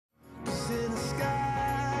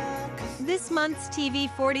This month's TV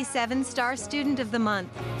 47 Star Student of the Month.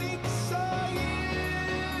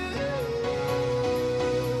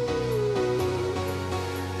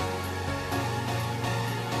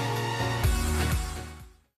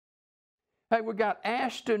 Hey, we got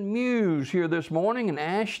Ashton Muse here this morning, and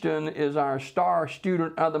Ashton is our Star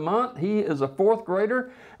Student of the Month. He is a 4th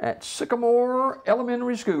grader at Sycamore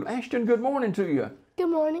Elementary School. Ashton, good morning to you. Good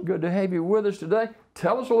morning. Good to have you with us today.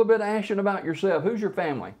 Tell us a little bit, Ashton, about yourself. Who's your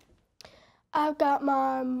family? I've got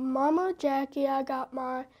my mama, Jackie. I got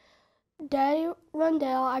my daddy,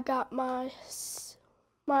 Rundell. I got my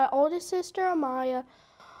oldest sister, Amaya.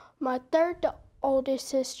 My third oldest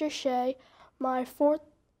sister, Shay. My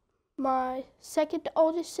second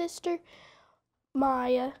oldest sister,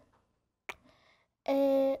 Maya.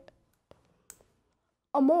 And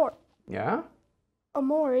Yeah?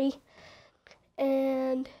 Amori.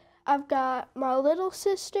 And I've got my little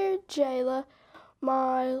sister, Jayla.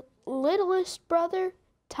 My littlest brother,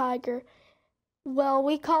 Tiger. Well,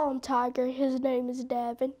 we call him Tiger. His name is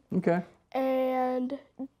Davin. Okay. And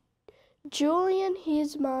Julian,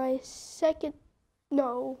 he's my second.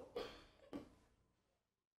 No,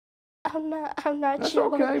 I'm not That's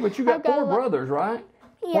sure. okay, but you got 4 brothers, right?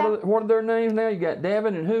 Yeah. What are their names now? You got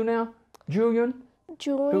Davin and who now? Julian?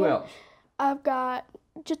 Julian. Who else? I've got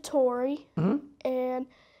Jatori and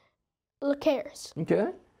LaCaris.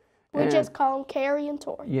 Okay. We And- just call them Carrie and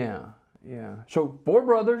Tori. Yeah, yeah. So 4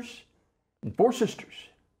 brothers and 4 sisters.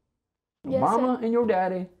 Your Yes, mama sir. and your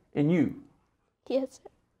daddy and you. Yes, sir.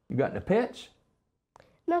 You got any pets?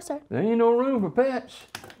 No, sir. There ain't no room for pets.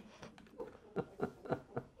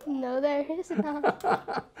 No, there is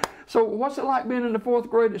not. So what's it like being in the 4th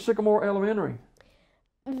grade at Sycamore Elementary?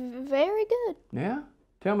 Very good. Yeah?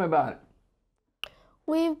 Tell me about it.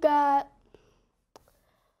 We've got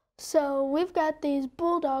these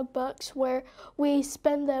bulldog bucks where we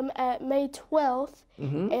spend them at May 12th,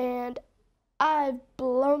 and I've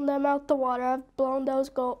blown them out the water. I've blown those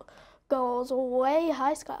goals way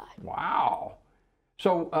high sky. Wow.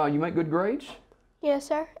 So you make good grades? Yes,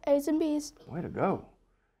 sir. A's and B's. Way to go.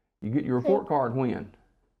 You get your report card when?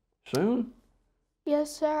 Soon?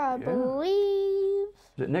 Yes, sir. I believe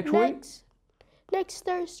Is it next week? Next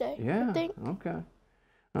Thursday. Yeah. I think. Okay.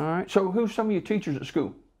 All right. So who's some of your teachers at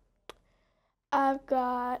school? I've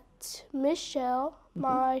got Miss Shell,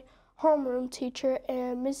 my homeroom teacher,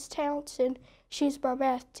 and Miss Townsend. She's my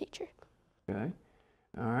math teacher. Okay.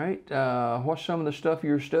 All right. What's some of the stuff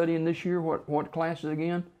you're studying this year? What classes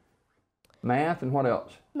again? Math and what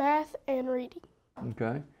else? Math and reading.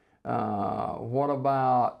 Okay. What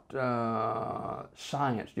about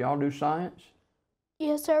science? Do y'all do science?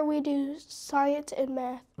 Yes, sir. We do science and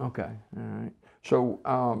math. Okay. All right. So,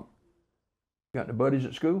 got the buddies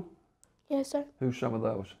at school? Yes, sir. Who's some of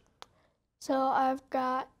those? So I've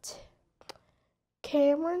got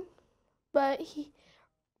Cameron,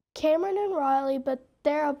 Cameron and Riley, but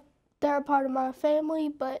they're a part of my family,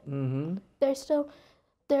 but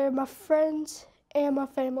they're my friends and my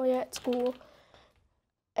family at school.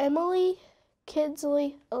 Emily,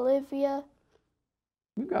 Kidsley, Olivia.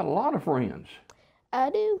 You got a lot of friends. I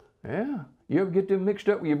do. Yeah. You ever get them mixed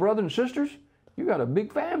up with your brothers and sisters? You got a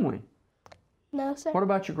big family. No, sir. What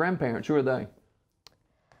about your grandparents? Who are they?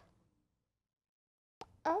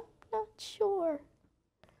 I'm not sure.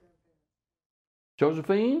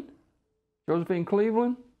 Josephine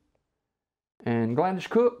Cleveland, and Gladys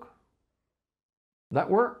Cook. That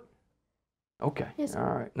work? Okay. Yes, sir.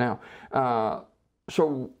 All right. Now,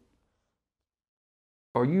 so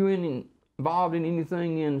are you involved in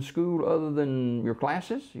anything in school other than your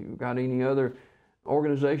classes? You got any other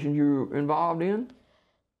organizations you're involved in?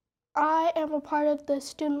 I am a part of the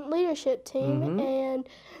student leadership team, and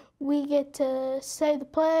we get to say the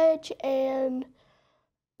pledge, and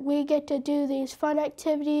we get to do these fun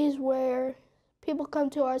activities where people come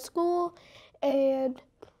to our school, and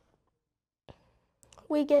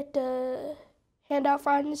we get to hand out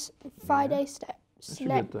Friday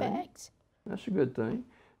snack bags. That's a good thing.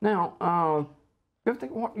 Now, you ever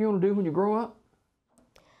think what you want to do when you grow up?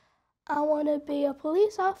 I want to be a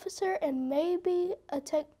police officer and maybe a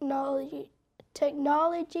technology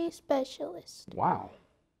specialist. Wow,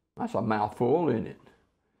 that's a mouthful, isn't it?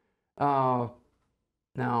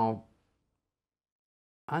 Now,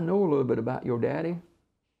 I know a little bit about your daddy.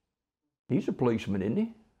 He's a policeman, isn't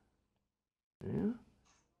he? Yeah.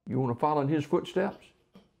 You want to follow in his footsteps?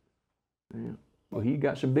 Yeah. Well, he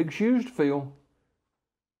got some big shoes to fill.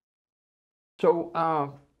 So,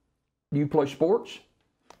 do you play sports?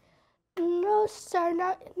 No, sir,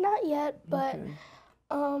 not yet, but Okay.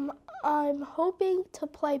 I'm hoping to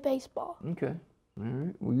play baseball. Okay. All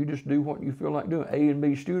right. Well, you just do what you feel like doing. A and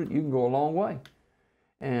B student, you can go a long way.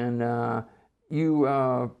 And you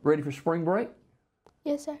ready for spring break?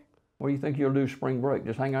 Yes, sir. What do you think you'll do spring break?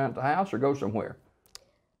 Just hang out at the house or go somewhere?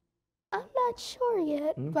 I'm not sure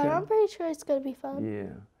yet, but Okay. I'm pretty sure it's going to be fun.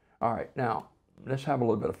 Yeah. All right. Now, let's have a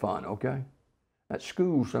little bit of fun, okay? At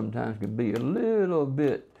school sometimes can be a little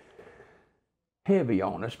bit heavy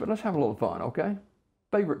on us, but let's have a little fun, okay?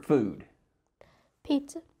 Favorite food?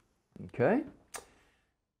 Pizza. Okay.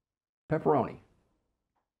 Pepperoni.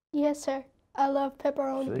 Yes, sir. I love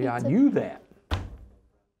pepperoni See, pizza. I knew that.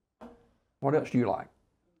 What else do you like?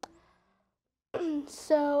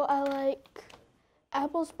 So I like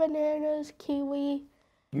apples, bananas, kiwi.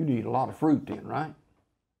 You need a lot of fruit then, right?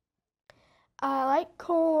 I like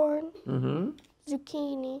corn, Mm-hmm.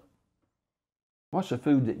 zucchini. What's the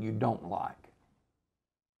food that you don't like?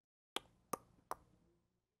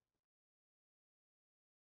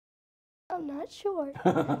 I'm not sure.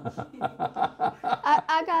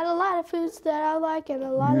 I got a lot of foods that I like and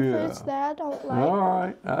a lot of foods that I don't like. All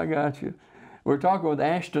right, I got you. We're talking with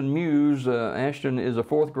Ashton Muse. Ashton is a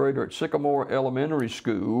fourth grader at Sycamore Elementary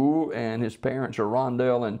School, and his parents are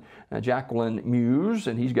Rondell and Jacqueline Muse,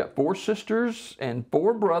 and he's got 4 sisters and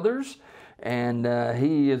 4 brothers, and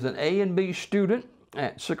he is an A and B student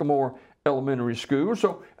at Sycamore Elementary School.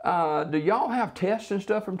 So do y'all have tests and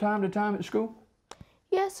stuff from time to time at school?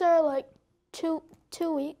 Yes, sir. Like two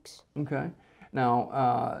weeks. Okay.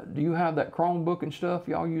 Now, do you have that Chromebook and stuff?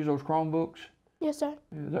 Y'all use those Chromebooks? Yes, sir.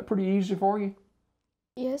 Is that pretty easy for you?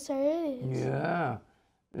 Yes, sir. It is. Yeah.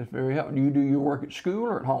 It's very helpful. Do you do your work at school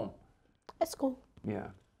or at home? At school. Yeah.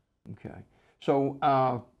 Okay. So,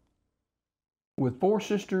 with 4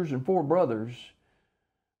 sisters and 4 brothers,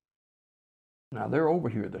 now they're over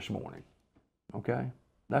here this morning. Okay.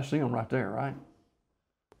 That's them right there, right?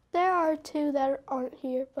 There are 2 that aren't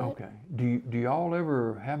here, but Okay. Do y'all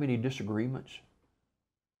ever have any disagreements?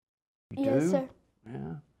 You yes, do? sir.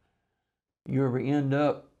 Yeah. You ever end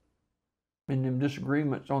up in them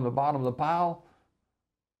disagreements on the bottom of the pile?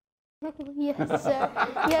 Yes, sir.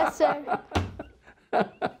 Yes, sir.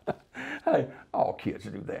 Hey, all kids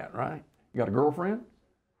do that, right? You got a girlfriend?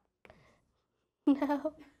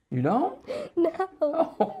 No. You don't? No.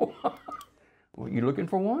 Oh. Well, you looking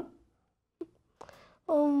for one?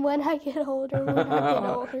 When I get older. When I get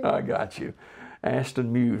older. I got you.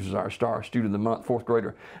 Ashton Muse is our star student of the month, 4th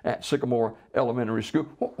grader at Sycamore Elementary School.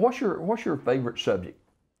 What's your favorite subject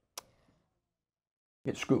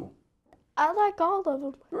at school? I like all of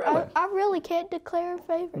them. Really? I really can't declare a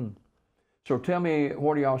favorite. So tell me,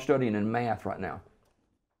 what are y'all studying in math right now?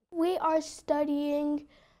 We are studying.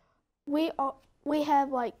 We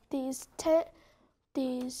have like these tenths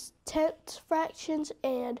fractions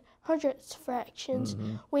and hundredths fractions.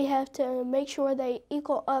 We have to make sure they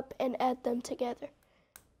equal up and add them together.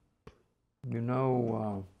 You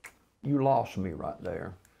know, you lost me right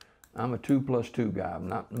there. I'm a 2 plus 2 guy. I'm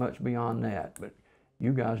not much beyond that, but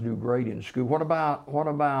you guys do great in school. What about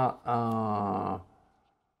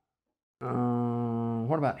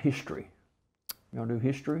history? Y'all do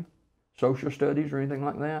history, social studies, or anything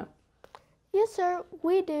like that? Yes, sir.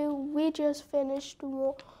 We do. We just finished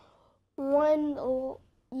one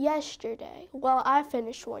yesterday. Well, I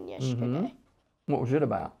finished one yesterday. What was it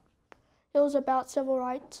about? It was about civil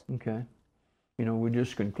rights. Okay. You know, we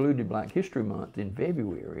just concluded Black History Month in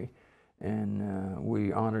February, and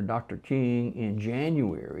we honored Dr. King in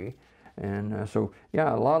January, and so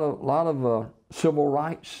yeah, a lot of civil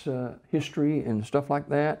rights history and stuff like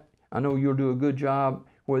that. I know you'll do a good job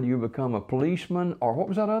whether you become a policeman or what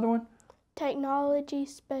was that other one? Technology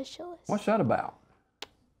specialist. What's that about?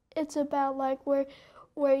 It's about like where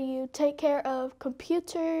you take care of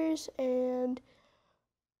computers and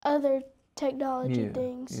other technology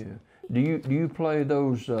things. Yeah. Do you play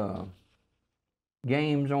those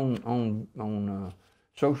games on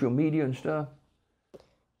social media and stuff?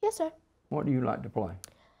 Yes, sir. What do you like to play?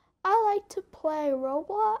 I like to play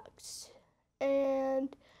Roblox,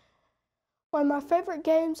 and one of my favorite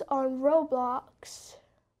games on Roblox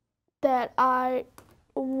that I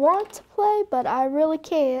want to play but I really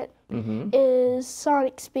can't is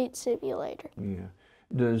Sonic Speed Simulator. Yeah.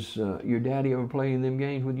 Does your daddy ever play in them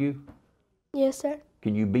games with you? Yes, sir.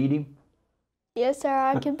 Can you beat him? Yes, sir.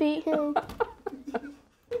 I can beat him.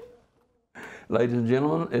 Ladies and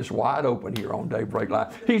gentlemen, it's wide open here on Daybreak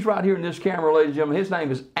Live. He's right here in this camera, ladies and gentlemen. His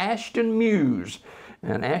name is Ashton Muse.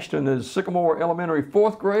 And Ashton is Sycamore Elementary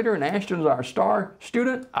 4th grader, and Ashton's our star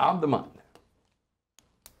student of the month.